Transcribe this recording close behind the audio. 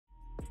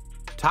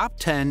Top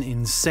 10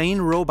 Insane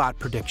Robot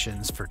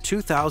Predictions for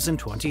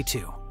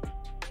 2022.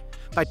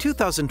 By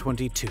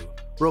 2022,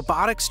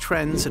 robotics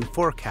trends and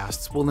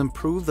forecasts will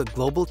improve the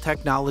global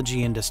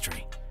technology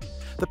industry.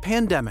 The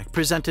pandemic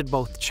presented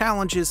both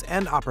challenges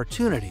and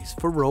opportunities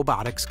for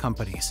robotics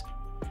companies.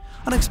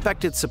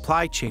 Unexpected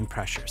supply chain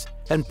pressures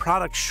and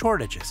product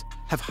shortages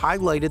have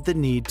highlighted the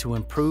need to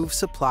improve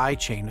supply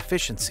chain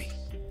efficiency.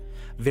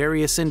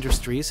 Various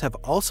industries have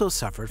also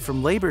suffered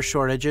from labor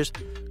shortages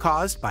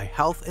caused by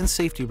health and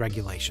safety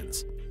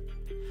regulations.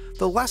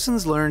 The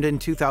lessons learned in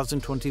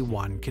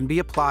 2021 can be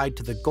applied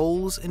to the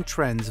goals and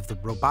trends of the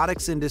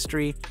robotics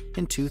industry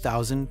in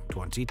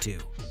 2022.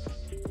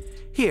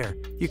 Here,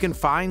 you can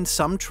find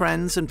some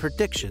trends and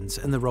predictions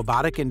in the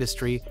robotic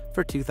industry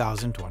for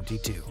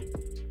 2022.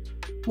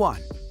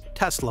 1.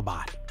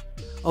 Teslabot.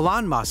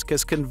 Elon Musk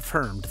has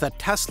confirmed that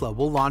Tesla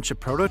will launch a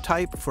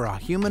prototype for a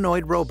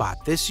humanoid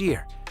robot this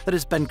year that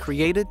has been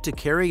created to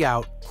carry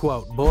out,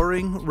 quote,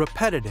 boring,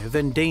 repetitive,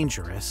 and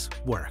dangerous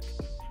work.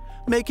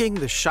 Making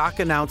the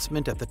shock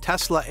announcement at the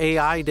Tesla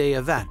AI Day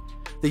event,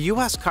 the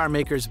U.S.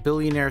 carmaker's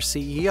billionaire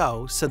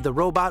CEO said the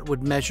robot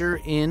would measure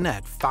in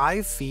at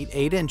 5 feet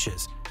 8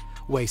 inches,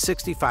 weigh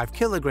 65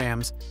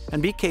 kilograms,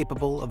 and be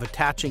capable of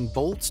attaching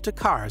bolts to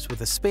cars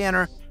with a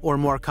spanner or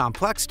more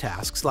complex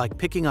tasks like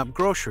picking up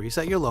groceries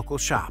at your local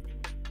shop.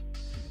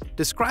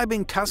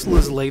 Describing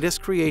Tesla's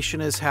latest creation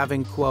as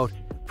having, quote,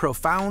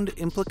 profound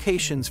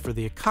implications for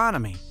the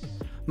economy,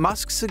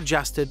 Musk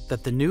suggested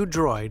that the new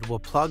droid will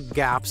plug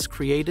gaps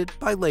created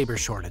by labor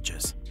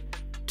shortages.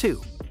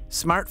 2.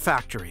 Smart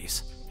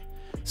factories.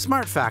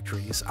 Smart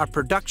factories are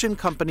production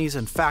companies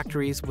and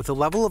factories with a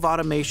level of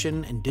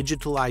automation and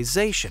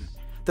digitalization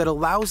that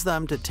allows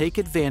them to take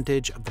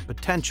advantage of the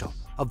potential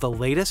of the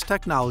latest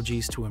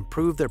technologies to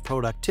improve their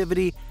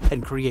productivity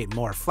and create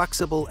more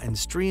flexible and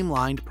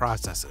streamlined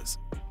processes.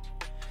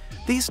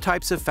 These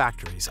types of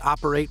factories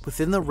operate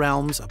within the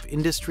realms of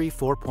Industry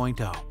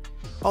 4.0,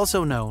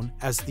 also known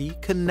as the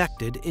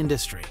connected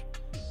industry.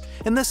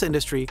 In this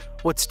industry,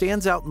 what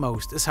stands out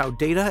most is how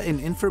data and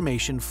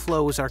information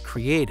flows are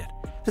created,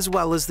 as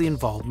well as the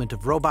involvement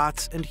of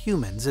robots and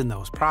humans in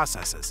those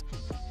processes.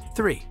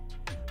 3.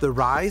 The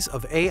rise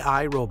of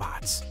AI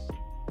robots.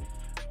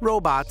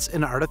 Robots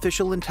and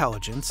artificial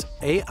intelligence,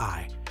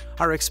 AI,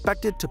 are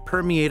expected to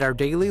permeate our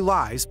daily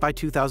lives by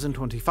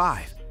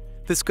 2025.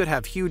 This could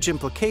have huge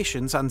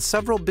implications on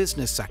several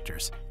business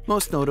sectors,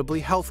 most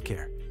notably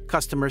healthcare,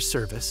 customer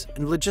service,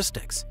 and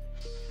logistics.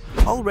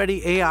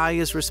 Already, AI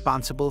is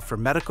responsible for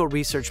medical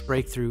research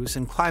breakthroughs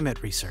and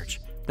climate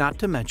research, not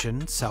to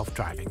mention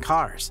self-driving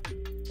cars.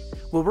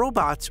 Will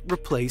robots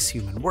replace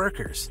human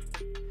workers?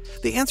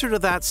 The answer to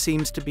that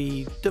seems to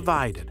be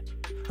divided.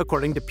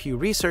 According to Pew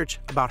Research,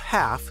 about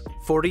half,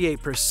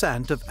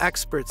 48% of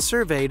experts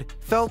surveyed,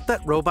 felt that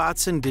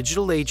robots and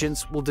digital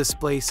agents will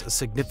displace a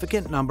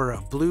significant number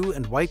of blue-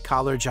 and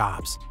white-collar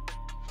jobs.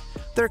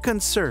 Their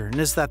concern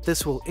is that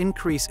this will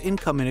increase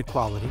income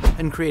inequality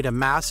and create a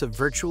mass of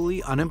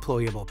virtually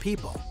unemployable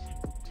people.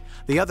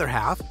 The other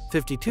half,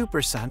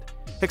 52%,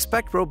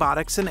 expect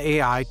robotics and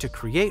AI to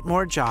create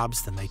more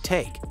jobs than they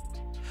take.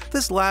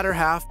 This latter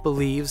half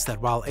believes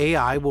that while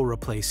AI will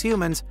replace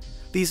humans,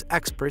 these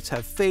experts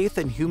have faith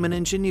in human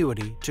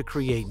ingenuity to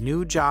create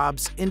new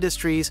jobs,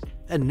 industries,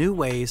 and new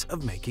ways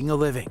of making a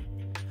living,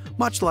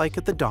 much like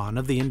at the dawn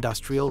of the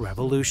Industrial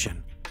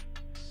Revolution.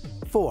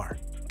 4.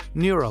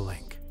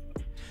 Neuralink.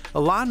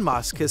 Elon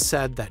Musk has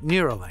said that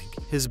Neuralink,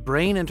 his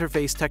brain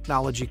interface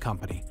technology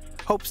company,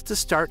 hopes to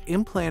start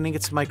implanting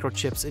its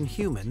microchips in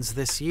humans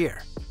this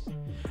year.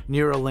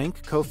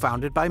 Neuralink,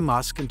 co-founded by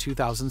Musk in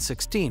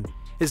 2016,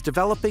 is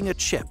developing a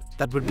chip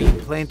that would be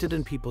implanted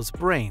in people's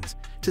brains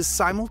to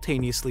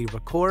simultaneously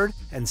record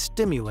and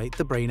stimulate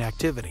the brain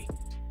activity.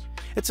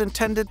 It's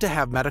intended to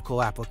have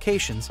medical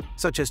applications,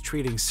 such as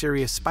treating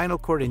serious spinal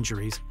cord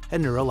injuries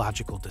and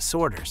neurological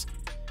disorders.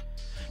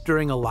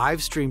 During a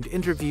live-streamed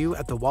interview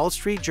at the Wall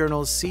Street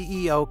Journal's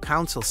CEO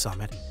Council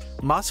Summit,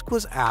 Musk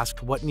was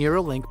asked what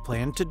Neuralink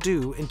planned to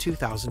do in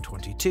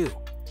 2022.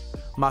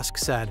 Musk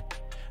said,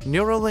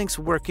 "Neuralink's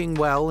working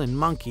well in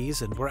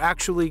monkeys, and we're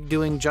actually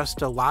doing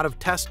just a lot of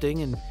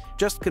testing and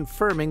just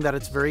confirming that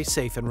it's very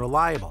safe and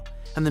reliable,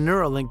 and the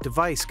Neuralink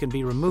device can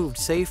be removed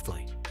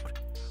safely.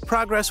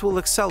 Progress will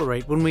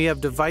accelerate when we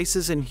have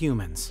devices in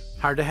humans.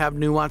 Hard to have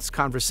nuanced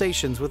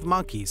conversations with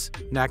monkeys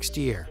next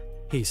year,"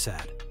 he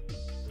said.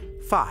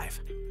 5.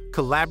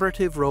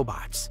 Collaborative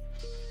robots.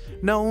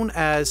 Known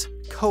as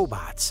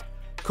Cobots,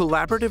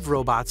 collaborative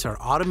robots are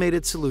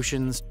automated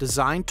solutions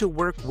designed to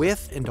work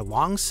with and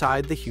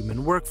alongside the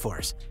human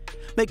workforce,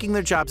 making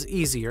their jobs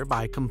easier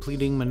by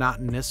completing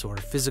monotonous or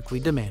physically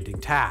demanding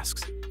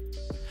tasks.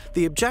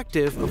 The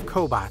objective of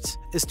Cobots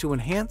is to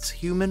enhance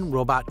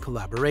human-robot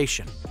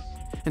collaboration.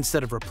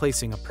 Instead of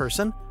replacing a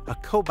person, a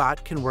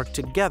Cobot can work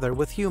together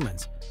with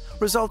humans,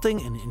 resulting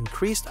in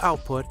increased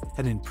output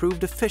and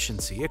improved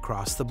efficiency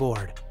across the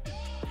board.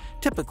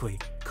 Typically,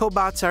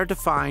 Cobots are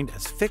defined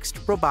as fixed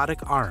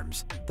robotic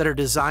arms that are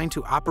designed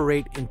to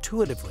operate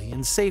intuitively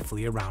and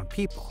safely around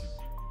people.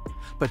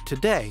 But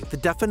today, the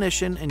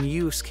definition and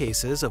use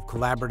cases of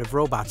collaborative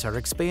robots are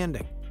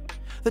expanding.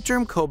 The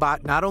term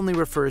cobot not only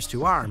refers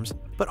to arms,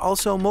 but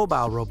also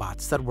mobile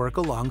robots that work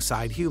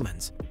alongside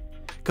humans.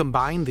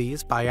 Combine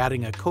these by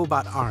adding a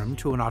cobot arm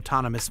to an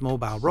autonomous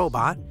mobile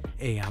robot,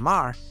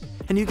 AMR,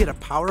 and you get a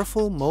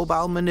powerful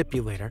mobile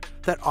manipulator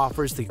that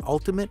offers the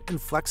ultimate in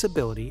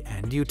flexibility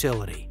and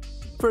utility.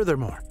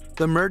 Furthermore,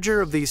 the merger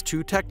of these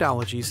two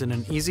technologies in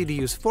an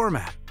easy-to-use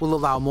format will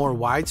allow more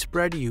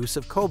widespread use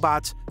of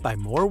cobots by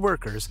more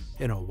workers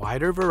in a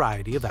wider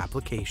variety of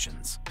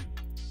applications.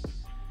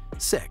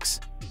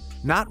 6.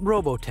 Not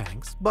Robo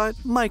Tanks, but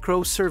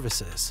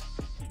microservices.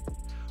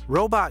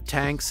 Robot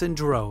tanks and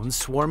drones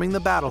swarming the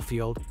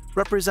battlefield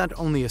represent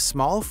only a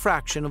small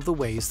fraction of the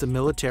ways the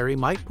military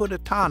might put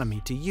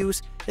autonomy to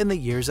use in the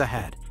years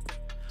ahead.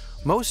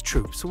 Most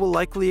troops will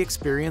likely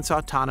experience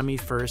autonomy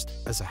first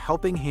as a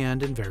helping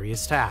hand in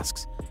various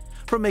tasks,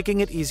 from making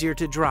it easier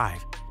to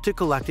drive, to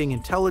collecting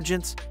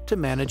intelligence, to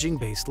managing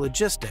base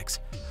logistics,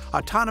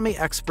 autonomy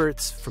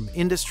experts from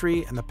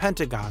industry and the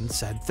Pentagon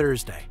said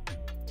Thursday.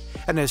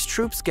 And as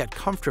troops get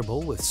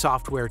comfortable with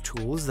software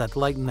tools that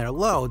lighten their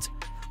loads,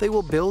 they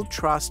will build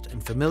trust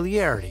and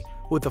familiarity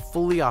with the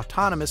fully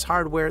autonomous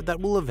hardware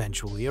that will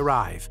eventually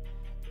arrive.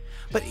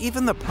 But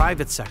even the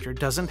private sector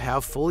doesn't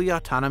have fully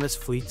autonomous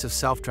fleets of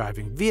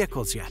self-driving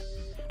vehicles yet,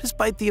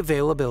 despite the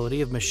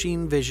availability of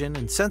machine vision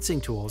and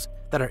sensing tools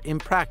that are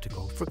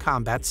impractical for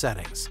combat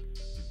settings.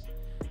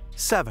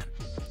 7.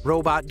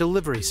 Robot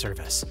delivery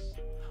service.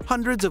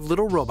 Hundreds of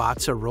little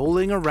robots are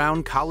rolling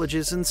around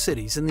colleges and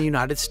cities in the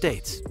United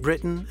States,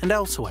 Britain, and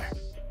elsewhere.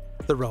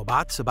 The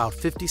robots, about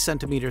 50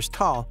 centimeters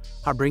tall,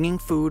 are bringing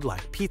food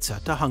like pizza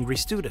to hungry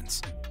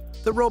students.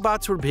 The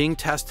robots were being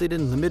tested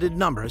in limited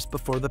numbers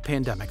before the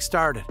pandemic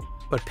started,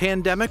 but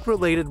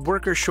pandemic-related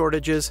worker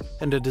shortages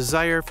and a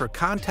desire for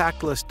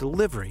contactless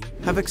delivery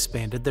have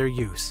expanded their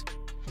use.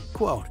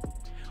 Quote,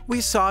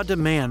 "We saw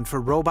demand for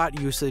robot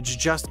usage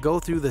just go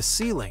through the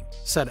ceiling,"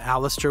 said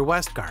Alistair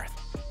Westgarth.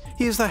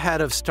 He is the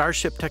head of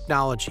Starship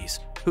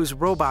Technologies, whose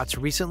robots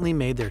recently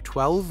made their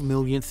 12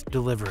 millionth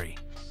delivery.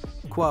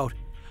 Quote,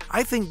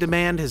 "I think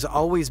demand has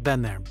always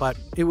been there, but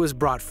it was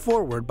brought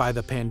forward by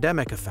the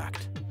pandemic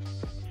effect."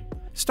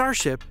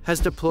 Starship has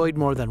deployed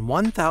more than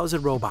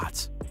 1,000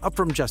 robots, up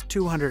from just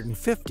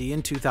 250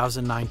 in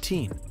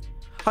 2019.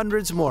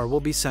 Hundreds more will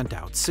be sent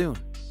out soon.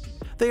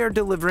 They are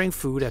delivering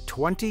food at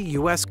 20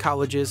 U.S.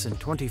 colleges and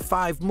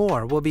 25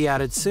 more will be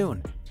added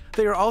soon.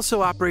 They are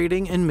also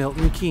operating in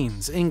Milton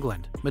Keynes,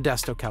 England,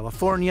 Modesto,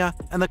 California,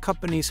 and the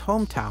company's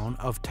hometown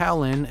of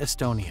Tallinn,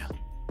 Estonia.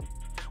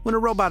 When a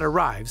robot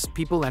arrives,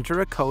 people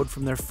enter a code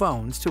from their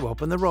phones to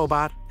open the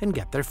robot and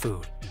get their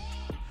food.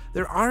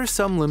 There are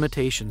some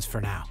limitations for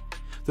now.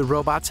 The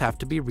robots have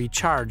to be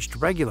recharged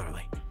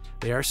regularly.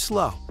 They are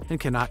slow and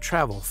cannot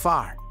travel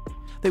far.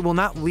 They will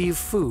not leave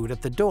food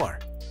at the door,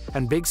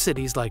 and big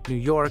cities like New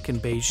York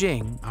and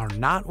Beijing are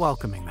not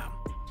welcoming them.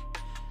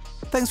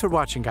 Thanks for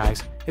watching,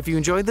 guys. If you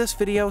enjoyed this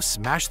video,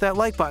 smash that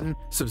like button,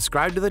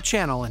 subscribe to the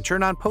channel, and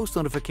turn on post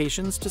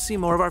notifications to see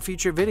more of our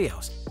future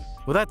videos.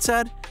 With that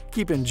said,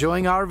 keep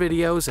enjoying our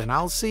videos, and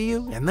I'll see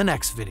you in the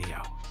next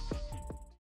video.